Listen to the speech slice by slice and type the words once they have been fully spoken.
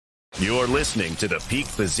You're listening to the Peak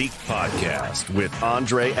Physique Podcast with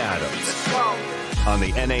Andre Adams on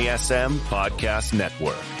the NASM Podcast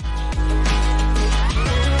Network.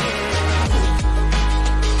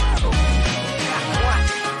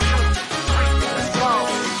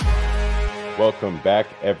 Welcome back,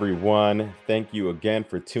 everyone. Thank you again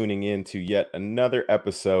for tuning in to yet another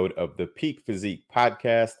episode of the Peak Physique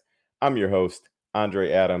Podcast. I'm your host,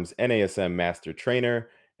 Andre Adams, NASM Master Trainer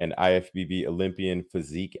and IFBB Olympian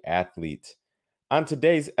physique athlete. On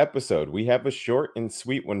today's episode, we have a short and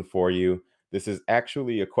sweet one for you. This is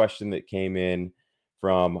actually a question that came in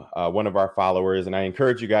from one of our followers, and I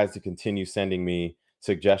encourage you guys to continue sending me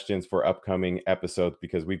suggestions for upcoming episodes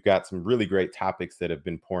because we've got some really great topics that have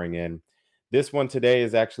been pouring in. This one today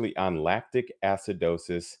is actually on lactic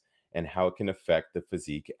acidosis and how it can affect the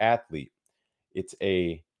physique athlete. It's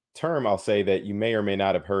a term, I'll say, that you may or may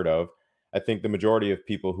not have heard of. I think the majority of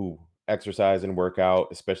people who exercise and work out,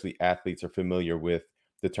 especially athletes, are familiar with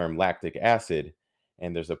the term lactic acid.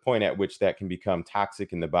 And there's a point at which that can become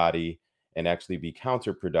toxic in the body and actually be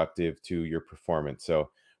counterproductive to your performance. So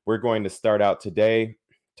we're going to start out today,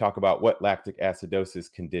 talk about what lactic acidosis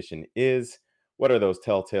condition is, what are those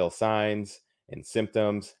telltale signs and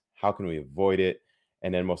symptoms, how can we avoid it,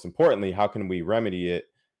 and then most importantly, how can we remedy it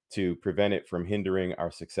to prevent it from hindering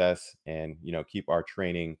our success and, keep our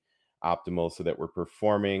training optimal so that we're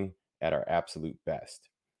performing at our absolute best.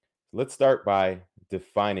 Let's start by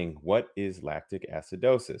defining what is lactic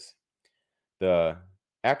acidosis. The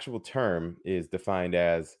actual term is defined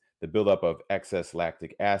as the buildup of excess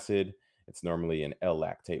lactic acid. It's normally an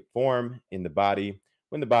L-lactate form in the body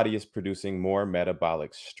when the body is producing more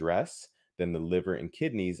metabolic stress than the liver and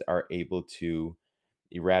kidneys are able to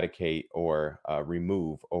eradicate or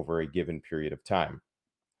remove over a given period of time.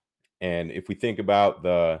 And if we think about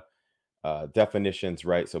the definitions,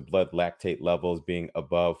 right? So blood lactate levels being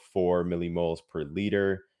above 4 millimoles per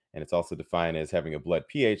liter. And it's also defined as having a blood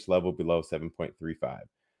pH level below 7.35.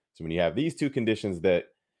 So when you have these two conditions that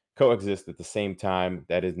coexist at the same time,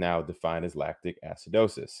 that is now defined as lactic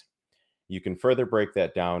acidosis. You can further break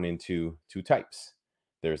that down into two types.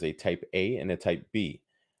 There's a type A and a type B.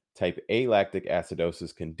 Type A lactic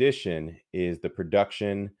acidosis condition is the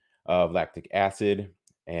production of lactic acid.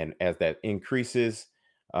 And as that increases,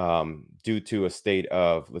 due to a state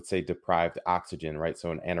of, let's say, deprived oxygen, right?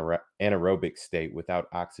 So an anaerobic state without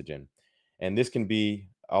oxygen. And this can be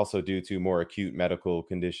also due to more acute medical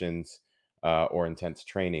conditions or intense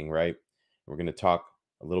training, right? We're going to talk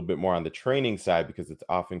a little bit more on the training side because it's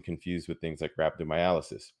often confused with things like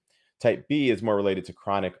rhabdomyolysis. Type B is more related to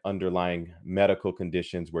chronic underlying medical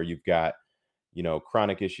conditions where you've got,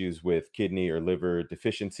 chronic issues with kidney or liver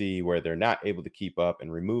deficiency where they're not able to keep up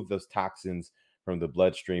and remove those toxins from the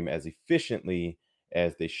bloodstream as efficiently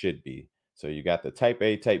as they should be. So you got the type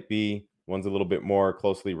A, type B. One's a little bit more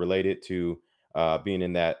closely related to being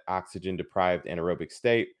in that oxygen deprived anaerobic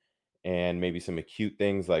state and maybe some acute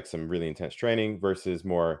things like some really intense training versus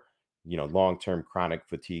more, long-term chronic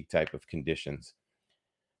fatigue type of conditions.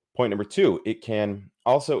 Point number two, it can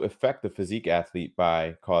also affect the physique athlete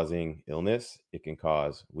by causing illness. It can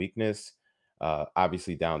cause weakness,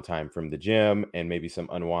 obviously downtime from the gym, and maybe some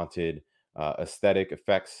unwanted aesthetic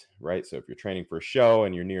effects, right? So if you're training for a show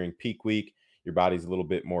and you're nearing peak week, your body's a little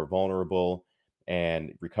bit more vulnerable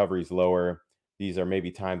and recovery is lower. These are maybe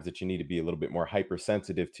times that you need to be a little bit more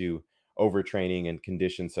hypersensitive to overtraining and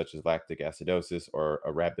conditions such as lactic acidosis or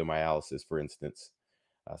a rhabdomyolysis, for instance.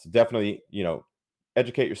 So definitely,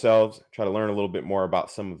 educate yourselves, try to learn a little bit more about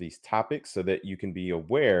some of these topics so that you can be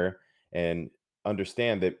aware and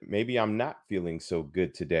understand that maybe I'm not feeling so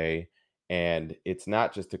good today. And it's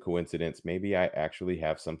not just a coincidence. Maybe I actually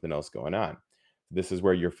have something else going on. This is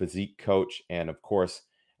where your physique coach, and of course,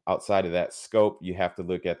 outside of that scope, you have to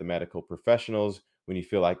look at the medical professionals when you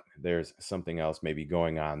feel like there's something else maybe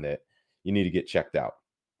going on that you need to get checked out.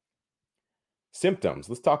 Symptoms.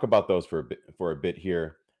 Let's talk about those for a bit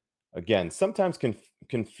here. Again, sometimes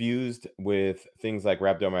confused with things like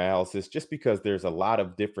rhabdomyolysis just because there's a lot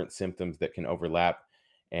of different symptoms that can overlap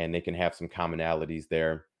and they can have some commonalities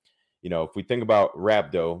there. If we think about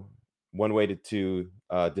rhabdo, one way to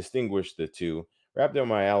distinguish the two,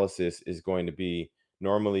 rhabdomyolysis is going to be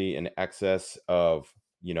normally an excess of,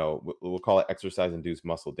 we'll call it exercise-induced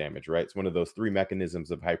muscle damage, right? It's one of those three mechanisms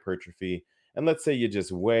of hypertrophy. And let's say you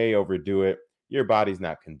just way overdo it. Your body's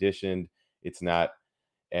not conditioned. It's not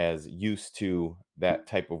as used to that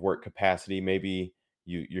type of work capacity. Maybe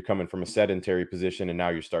you're coming from a sedentary position and now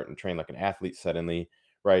you're starting to train like an athlete suddenly,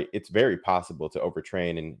 right? It's very possible to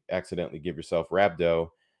overtrain and accidentally give yourself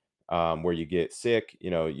rhabdo, where you get sick.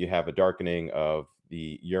 You have a darkening of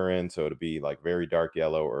the urine. So it'll be like very dark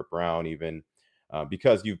yellow or brown even,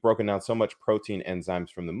 because you've broken down so much protein enzymes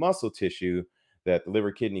from the muscle tissue that the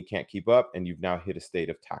liver kidney can't keep up, and you've now hit a state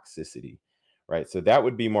of toxicity, right? So that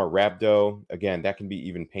would be more rhabdo. Again, that can be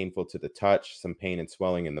even painful to the touch, some pain and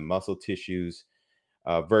swelling in the muscle tissues,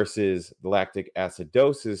 versus the lactic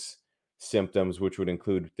acidosis symptoms, which would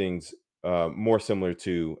include things more similar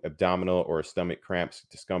to abdominal or stomach cramps,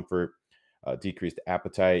 discomfort, decreased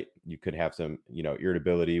appetite. You could have some,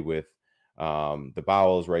 irritability with the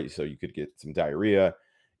bowels, right? So you could get some diarrhea,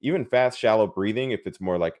 even fast, shallow breathing if it's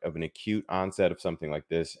more like of an acute onset of something like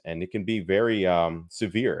this. And it can be very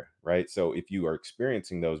severe, right? So if you are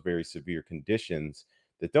experiencing those very severe conditions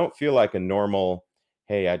that don't feel like a normal,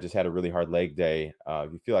 hey, I just had a really hard leg day,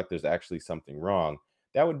 if you feel like there's actually something wrong,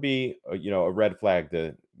 that would be, a red flag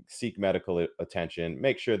to seek medical attention.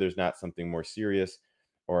 Make sure there's not something more serious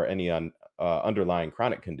or any underlying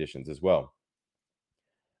chronic conditions as well.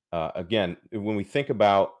 Again, when we think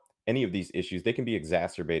about any of these issues, they can be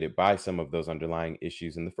exacerbated by some of those underlying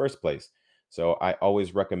issues in the first place. So I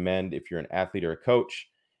always recommend, if you're an athlete or a coach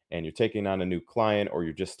and you're taking on a new client or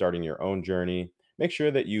you're just starting your own journey, make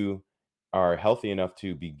sure that you are healthy enough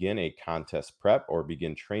to begin a contest prep or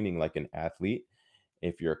begin training like an athlete.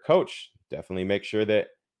 If you're a coach, definitely make sure that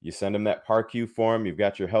you send them that PAR-Q form. You've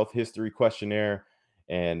got your health history questionnaire,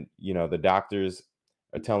 and the doctors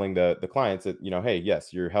are telling the clients that, hey,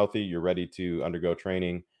 yes, you're healthy, you're ready to undergo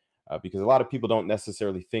training, because a lot of people don't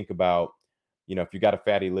necessarily think about, if you've got a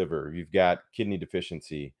fatty liver, you've got kidney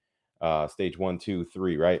deficiency, stage 1, 2,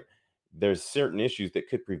 3, right? There's certain issues that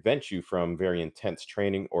could prevent you from very intense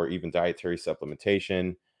training or even dietary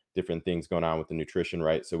supplementation, different things going on with the nutrition,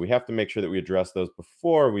 right? So we have to make sure that we address those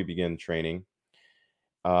before we begin training.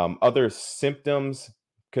 Other symptoms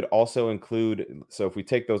could also include, so if we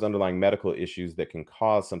take those underlying medical issues that can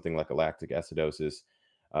cause something like a lactic acidosis,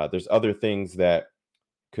 there's other things that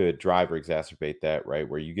could drive or exacerbate that, right?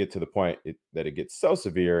 Where you get to the point that it gets so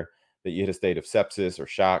severe that you hit a state of sepsis or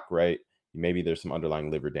shock, right? Maybe there's some underlying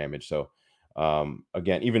liver damage. So,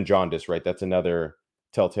 again, even jaundice, right? That's another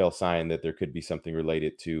telltale sign that there could be something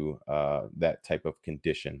related to that type of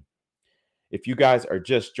condition. If you guys are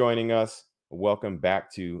just joining us, welcome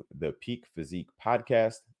back to the Peak Physique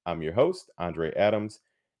Podcast. I'm your host, Andre Adams,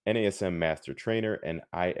 NASM Master Trainer and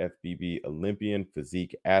IFBB Olympian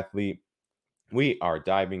physique athlete. We are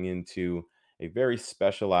diving into a very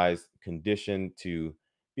specialized condition to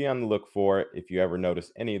be on the look for if you ever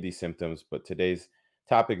notice any of these symptoms. But today's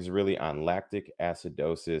topic is really on lactic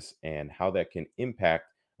acidosis and how that can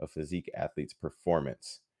impact a physique athlete's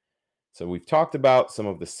performance. So we've talked about some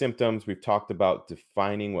of the symptoms. We've talked about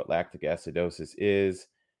defining what lactic acidosis is,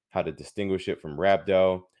 how to distinguish it from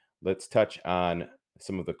rhabdo. Let's touch on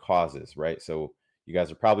some of the causes, right? So you guys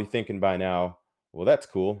are probably thinking by now, well, that's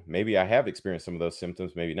cool. Maybe I have experienced some of those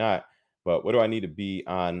symptoms, maybe not. But what do I need to be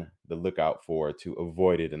on the lookout for to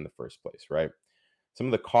avoid it in the first place, right? Some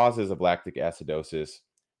of the causes of lactic acidosis,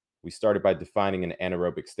 we started by defining an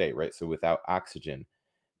anaerobic state, right? So without oxygen.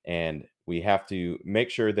 And we have to make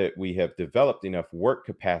sure that we have developed enough work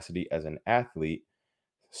capacity as an athlete.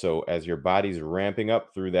 So as your body's ramping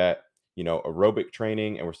up through that, aerobic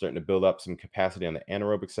training, and we're starting to build up some capacity on the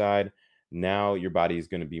anaerobic side, now your body is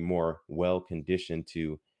going to be more well conditioned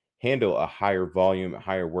to handle a higher volume,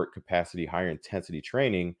 higher work capacity, higher intensity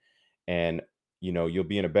training. And, you'll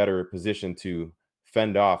be in a better position to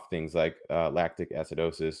fend off things like lactic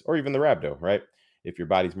acidosis or even the rhabdo, right? If your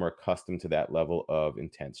body's more accustomed to that level of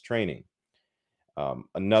intense training.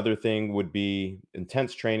 Another thing would be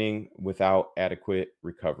intense training without adequate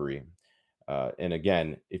recovery. And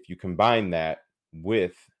again, if you combine that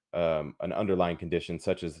with an underlying condition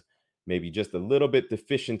such as maybe just a little bit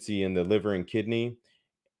deficiency in the liver and kidney,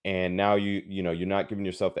 and now you're not giving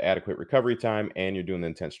yourself the adequate recovery time and you're doing the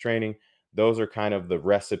intense training, those are kind of the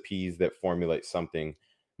recipes that formulate something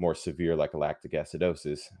more severe like a lactic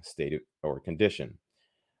acidosis state or condition.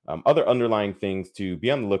 Other underlying things to be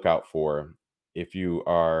on the lookout for if you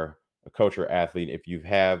are a coach or athlete, if you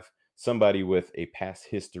have somebody with a past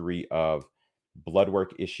history of blood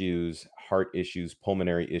work issues, heart issues,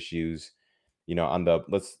 pulmonary issues, on the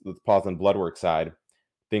let's pause on blood work side.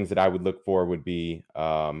 Things that I would look for would be,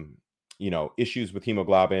 issues with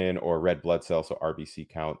hemoglobin or red blood cells, so RBC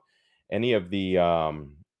count, any of the,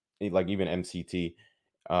 like even MCT,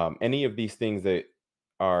 any of these things that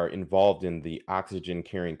are involved in the oxygen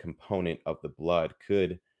carrying component of the blood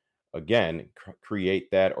could, again, create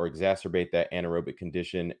that or exacerbate that anaerobic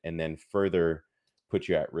condition and then further put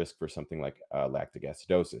you at risk for something like lactic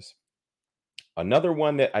acidosis. Another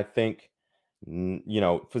one that I think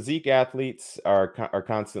Physique athletes are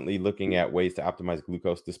constantly looking at ways to optimize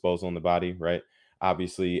glucose disposal in the body, right?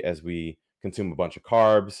 Obviously, as we consume a bunch of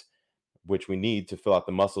carbs, which we need to fill out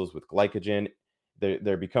the muscles with glycogen,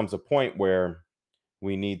 there becomes a point where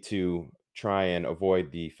we need to try and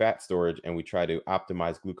avoid the fat storage, and we try to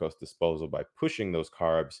optimize glucose disposal by pushing those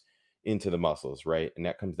carbs into the muscles, right? And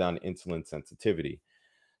that comes down to insulin sensitivity.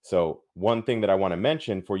 So, one thing that I want to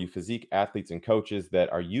mention for you physique athletes and coaches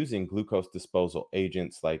that are using glucose disposal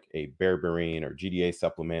agents like a berberine or GDA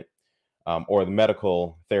supplement, or the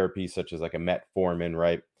medical therapy such as like a metformin,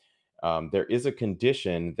 right? There is a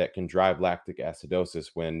condition that can drive lactic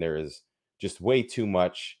acidosis when there is just way too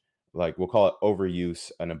much, like we'll call it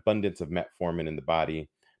overuse, an abundance of metformin in the body.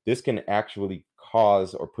 This can actually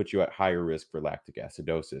cause or put you at higher risk for lactic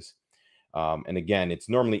acidosis. And again, it's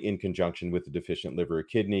normally in conjunction with a deficient liver or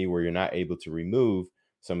kidney where you're not able to remove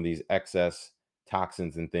some of these excess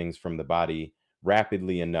toxins and things from the body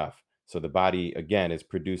rapidly enough. So the body, again, is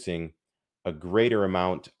producing a greater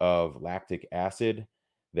amount of lactic acid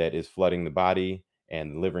that is flooding the body,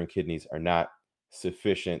 and the liver and kidneys are not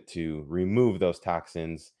sufficient to remove those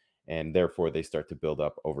toxins, and therefore they start to build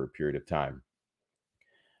up over a period of time.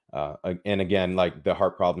 And again, like the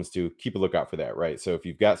heart problems too, keep a lookout for that, right? So if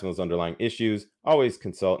you've got some of those underlying issues, always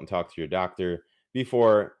consult and talk to your doctor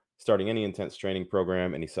before starting any intense training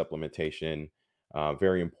program, any supplementation.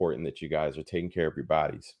 Very important that you guys are taking care of your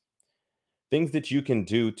bodies. Things that you can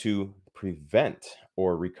do to prevent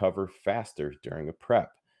or recover faster during a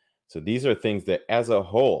prep. So these are things that, as a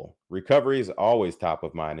whole, recovery is always top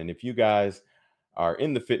of mind. And if you guys are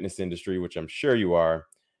in the fitness industry, which I'm sure you are,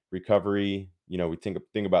 recovery, we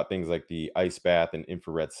think about things like the ice bath and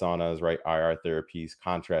infrared saunas, right? IR therapies,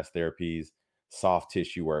 contrast therapies, soft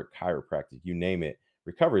tissue work, chiropractic, you name it.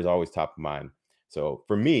 Recovery is always top of mind. So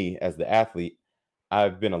for me, as the athlete,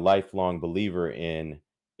 I've been a lifelong believer in,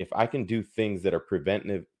 if I can do things that are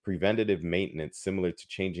preventative maintenance, similar to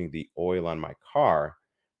changing the oil on my car,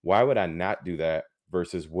 why would I not do that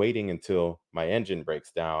versus waiting until my engine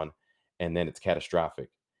breaks down and then it's catastrophic?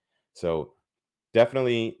 So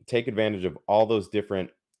definitely take advantage of all those different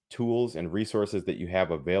tools and resources that you have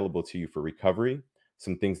available to you for recovery.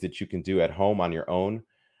 Some things that you can do at home on your own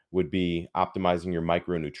would be optimizing your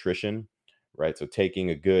micronutrition, right? So taking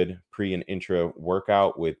a good pre and intra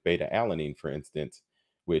workout with beta alanine, for instance,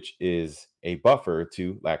 which is a buffer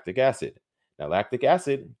to lactic acid. Now, lactic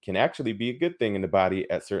acid can actually be a good thing in the body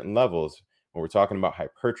at certain levels. When we're talking about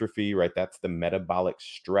hypertrophy, right, that's the metabolic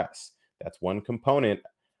stress. That's one component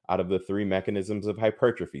out of the three mechanisms of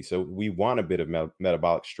hypertrophy. So we want a bit of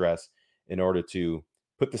metabolic stress in order to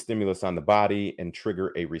put the stimulus on the body and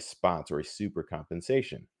trigger a response or a super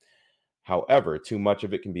compensation. However, too much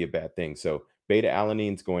of it can be a bad thing. So beta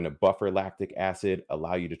alanine is going to buffer lactic acid,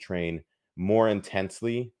 allow you to train more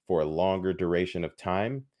intensely for a longer duration of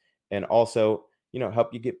time, and also,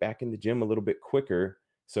 help you get back in the gym a little bit quicker.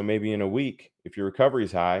 So maybe in a week, if your recovery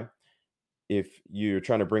is high, if you're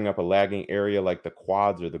trying to bring up a lagging area like the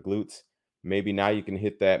quads or the glutes, maybe now you can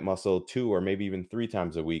hit that muscle 2 or maybe even 3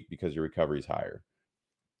 times a week because your recovery is higher.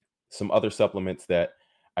 Some other supplements that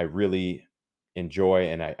I really enjoy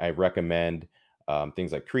and I recommend,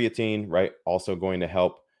 things like creatine, right? Also going to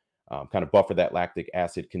help kind of buffer that lactic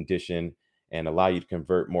acid condition and allow you to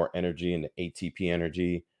convert more energy into ATP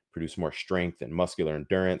energy, produce more strength and muscular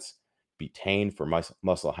endurance, betaine for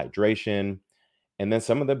muscle hydration, and then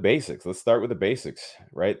some of the basics. Let's start with the basics,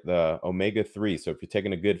 right? The omega 3. So, if you're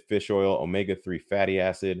taking a good fish oil, omega 3 fatty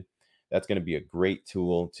acid, that's going to be a great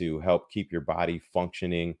tool to help keep your body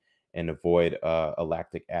functioning and avoid a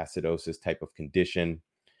lactic acidosis type of condition.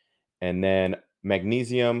 And then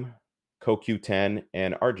magnesium, CoQ10,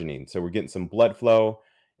 and arginine. So, we're getting some blood flow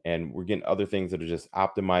and we're getting other things that are just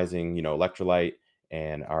optimizing, electrolyte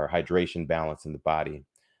and our hydration balance in the body.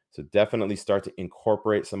 So, definitely start to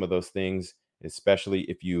incorporate some of those things, especially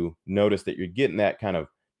if you notice that you're getting that kind of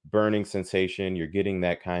burning sensation, you're getting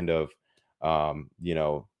that kind of,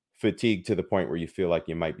 fatigue to the point where you feel like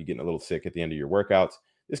you might be getting a little sick at the end of your workouts.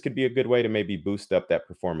 This could be a good way to maybe boost up that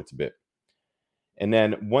performance a bit. And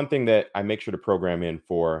then one thing that I make sure to program in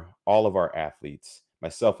for all of our athletes,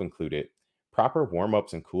 myself included, proper warm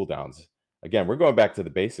ups and cool downs. Again, we're going back to the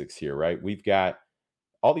basics here, right? We've got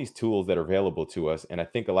all these tools that are available to us. And I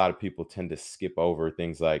think a lot of people tend to skip over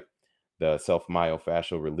things like the self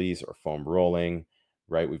myofascial release or foam rolling,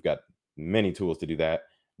 right? We've got many tools to do that.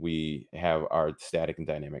 We have our static and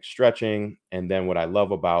dynamic stretching. And then what I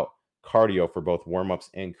love about cardio for both warm ups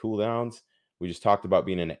and cool downs, we just talked about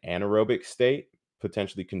being in an anaerobic state,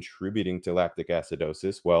 potentially contributing to lactic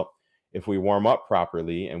acidosis. Well, if we warm up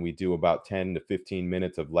properly and we do about 10 to 15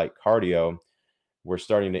 minutes of light cardio, we're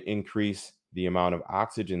starting to increase the amount of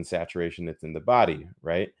oxygen saturation that's in the body,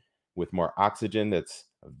 right? With more oxygen that's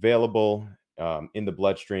available in the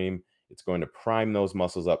bloodstream, it's going to prime those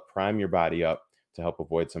muscles up, prime your body up to help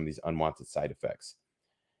avoid some of these unwanted side effects.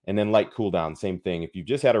 And then light cool down, same thing. If you've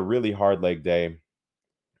just had a really hard leg day,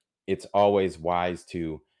 it's always wise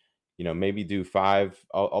to, maybe do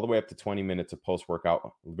all the way up to 20 minutes of post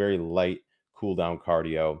workout, very light cool down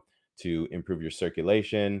cardio to improve your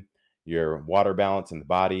circulation, your water balance in the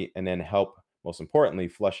body, and then help, most importantly,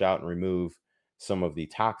 flush out and remove some of the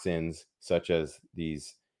toxins, such as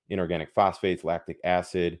these inorganic phosphates, lactic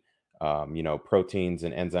acid, proteins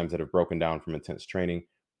and enzymes that have broken down from intense training.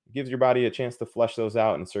 It gives your body a chance to flush those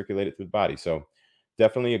out and circulate it through the body. So,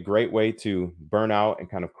 definitely a great way to burn out and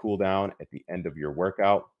kind of cool down at the end of your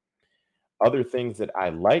workout. Other things that I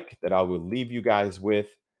like that I will leave you guys with,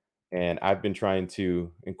 and I've been trying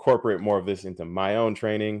to incorporate more of this into my own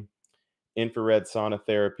training: infrared sauna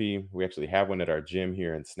therapy. We actually have one at our gym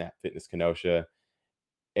here in Snap Fitness Kenosha.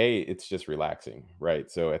 It's just relaxing, right?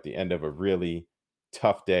 So at the end of a really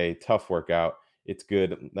tough day, tough workout, it's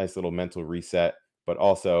good, nice little mental reset, but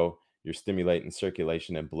also you're stimulating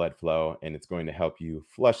circulation and blood flow, and it's going to help you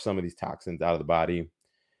flush some of these toxins out of the body.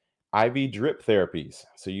 IV drip therapies.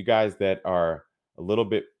 So you guys that are a little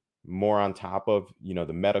bit more on top of,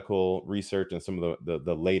 the medical research and some of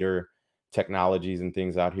the later technologies and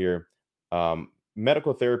things out here,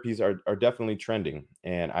 medical therapies are definitely trending,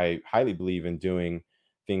 and I highly believe in doing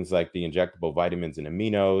things like the injectable vitamins and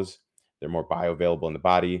aminos. They're more bioavailable in the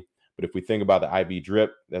body. But if we think about the IV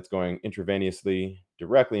drip, that's going intravenously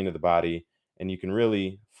directly into the body, and you can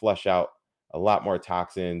really flush out a lot more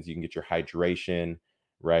toxins. You can get your hydration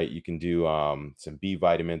right. You can do some B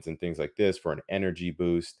vitamins and things like this for an energy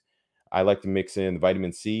boost. I like to mix in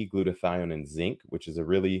vitamin C, glutathione, and zinc, which is a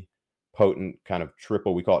really potent kind of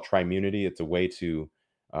triple. We call it trimunity. It's a way to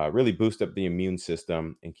really boost up the immune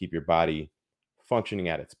system and keep your body functioning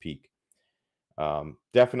at its peak.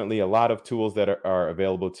 Definitely a lot of tools that are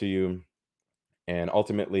available to you. And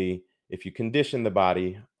ultimately, if you condition the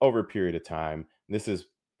body over a period of time, this is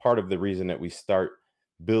part of the reason that we start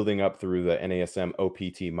building up through the NASM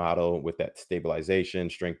OPT model with that stabilization,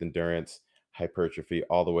 strength endurance, hypertrophy,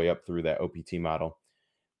 all the way up through that OPT model.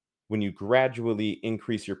 When you gradually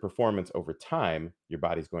increase your performance over time, your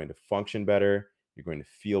body's going to function better, you're going to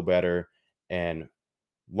feel better, and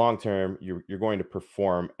long term, you're going to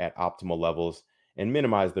perform at optimal levels and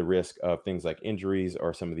minimize the risk of things like injuries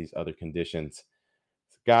or some of these other conditions.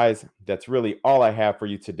 Guys, that's really all I have for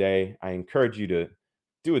you today. I encourage you to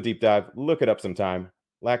do a deep dive, look it up sometime.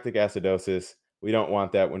 Lactic acidosis. We don't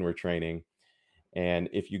want that when we're training. And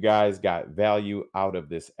if you guys got value out of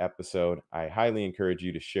this episode, I highly encourage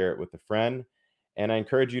you to share it with a friend. And I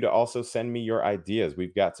encourage you to also send me your ideas.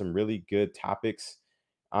 We've got some really good topics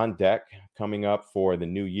on deck coming up for the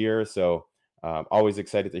new year. So always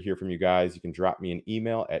excited to hear from you guys. You can drop me an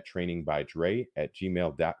email at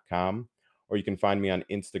trainingbydre@gmail.com, or you can find me on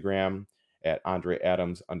Instagram at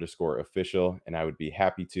AndreAdams_official. And I would be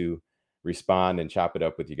happy to respond and chop it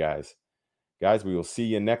up with you guys. Guys, we will see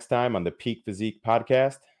you next time on the Peak Physique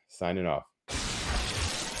podcast. Signing off.